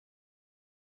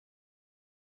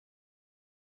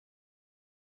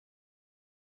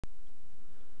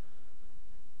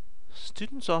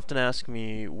Students often ask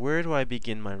me, where do I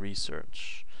begin my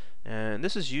research? And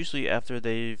this is usually after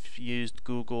they've used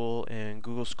Google and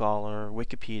Google Scholar,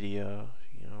 Wikipedia,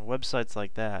 websites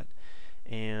like that,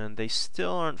 and they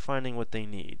still aren't finding what they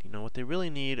need. What they really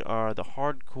need are the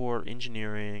hardcore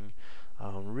engineering,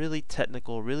 really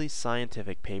technical, really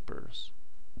scientific papers.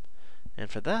 And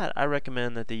for that, I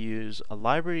recommend that they use a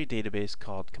library database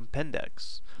called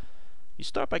Compendex. You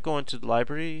start by going to the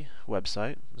library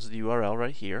website. This is the URL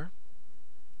right here.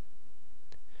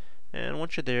 And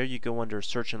once you're there, you go under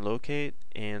Search and Locate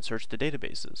and search the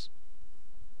databases.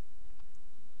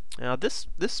 Now this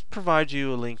provides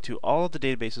you a link to all of the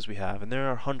databases we have, and there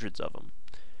are hundreds of them.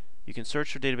 You can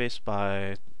search your database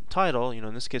by title.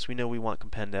 In this case we know we want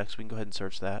Compendex. We can go ahead and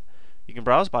search that. You can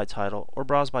browse by title or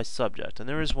browse by subject, and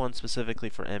there is one specifically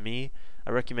for ME. I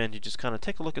recommend you just kind of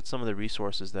take a look at some of the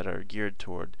resources that are geared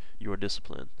toward your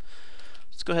discipline.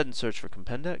 Let's go ahead and search for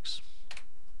Compendex.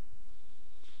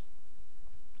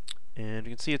 And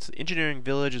you can see it's Engineering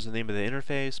Village is the name of the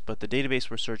interface, but the database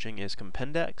we're searching is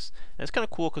Compendex. And it's kind of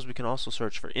cool because we can also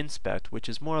search for Inspect, which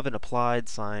is more of an applied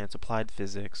science, applied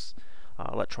physics,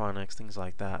 electronics, things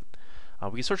like that.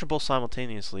 We can search for both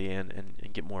simultaneously and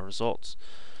get more results.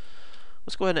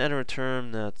 Let's go ahead and enter a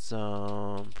term that's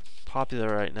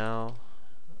popular right now,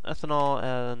 ethanol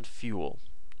and fuel.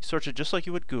 You search it just like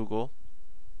you would Google,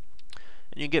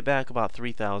 and you get back about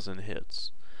 3,000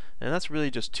 hits. And that's really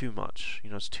just too much.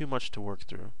 It's too much to work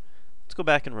through. Let's go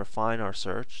back and refine our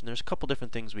search. And there's a couple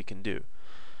different things we can do.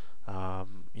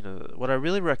 What I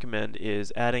really recommend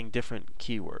is adding different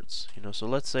keywords. So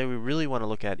let's say we really want to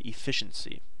look at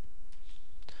efficiency.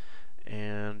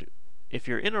 And if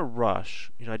you're in a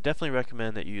rush, I definitely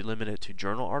recommend that you limit it to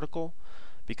journal article,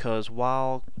 because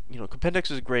while Compendex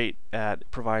is great at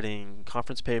providing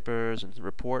conference papers and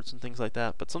reports and things like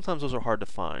that, but sometimes those are hard to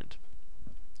find.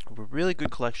 A really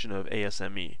good collection of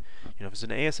ASME. If it's an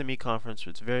ASME conference,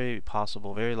 it's very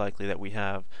possible, very likely that we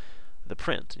have the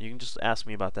print. You can just ask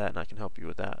me about that and I can help you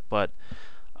with that. But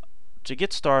to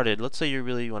get started, let's say you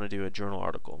really want to do a journal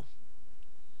article.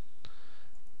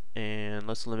 And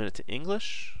let's limit it to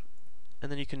English.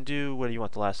 And then you can do what do you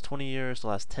want, the last 20 years, the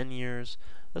last 10 years.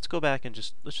 Let's go back and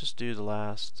let's just do the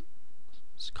last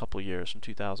couple years from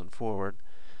 2000 forward.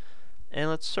 And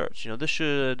let's search. This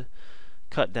should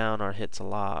cut down our hits a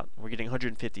lot. We're getting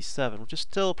 157, which is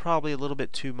still probably a little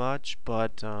bit too much,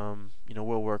 but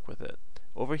we'll work with it.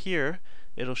 Over here,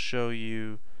 it'll show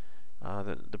you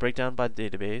the breakdown by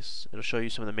database. It'll show you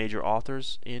some of the major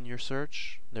authors in your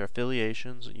search, their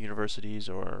affiliations, universities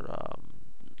or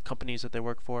companies that they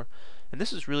work for. And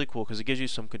this is really cool because it gives you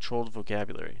some controlled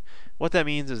vocabulary. What that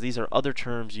means is these are other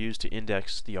terms used to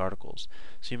index the articles.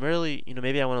 So you really,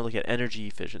 maybe I want to look at energy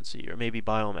efficiency, or maybe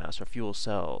biomass, or fuel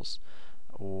cells,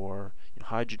 or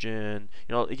hydrogen.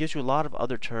 It gives you a lot of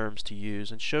other terms to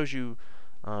use and shows you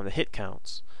the hit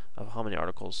counts of how many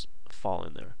articles fall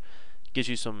in there. It gives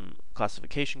you some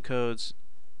classification codes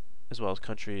as well as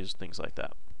countries, things like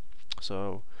that.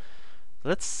 So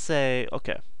let's say,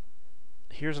 okay,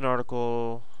 here's an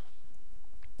article.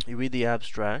 You read the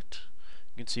abstract.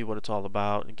 You can see what it's all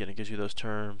about. Again, it gives you those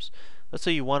terms. Let's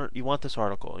say you want this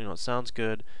article. It sounds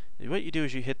good. What you do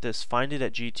is you hit this Find It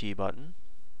at GT button.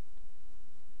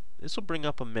 This will bring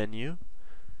up a menu,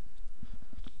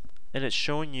 and it's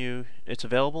showing you it's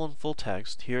available in full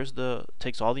text.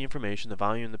 Takes all the information, the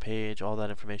volume of the page, all that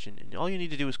information, and all you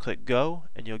need to do is click Go,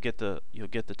 and you'll get the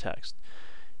text.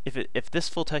 If this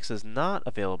full text is not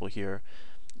available here,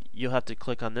 you'll have to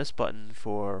click on this button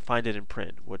for Find It in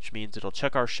Print, which means it'll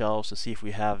check our shelves to see if we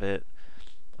have it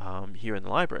here in the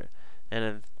library. And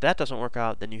if that doesn't work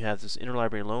out, then you have this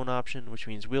interlibrary loan option, which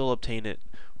means we'll obtain it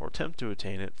or attempt to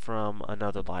obtain it from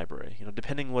another library.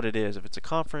 Depending what it is, if it's a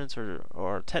conference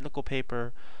or a technical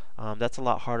paper, that's a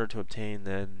lot harder to obtain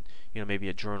than maybe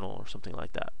a journal or something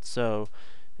like that. So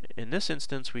in this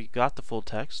instance, we got the full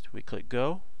text. We click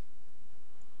Go,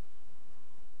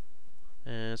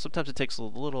 and sometimes it takes a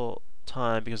little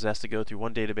time because it has to go through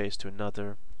one database to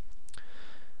another.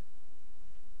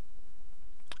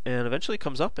 And eventually it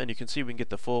comes up, and you can see we can get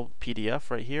the full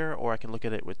PDF right here, or I can look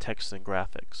at it with text and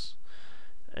graphics.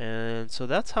 And so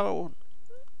that's how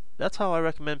I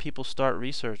recommend people start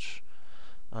research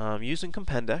using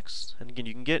Compendex. And again,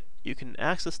 you can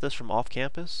access this from off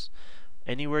campus.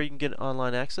 Anywhere you can get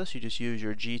online access, you just use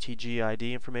your GTG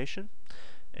ID information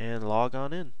and log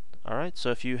on in. Alright, so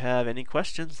if you have any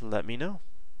questions, let me know.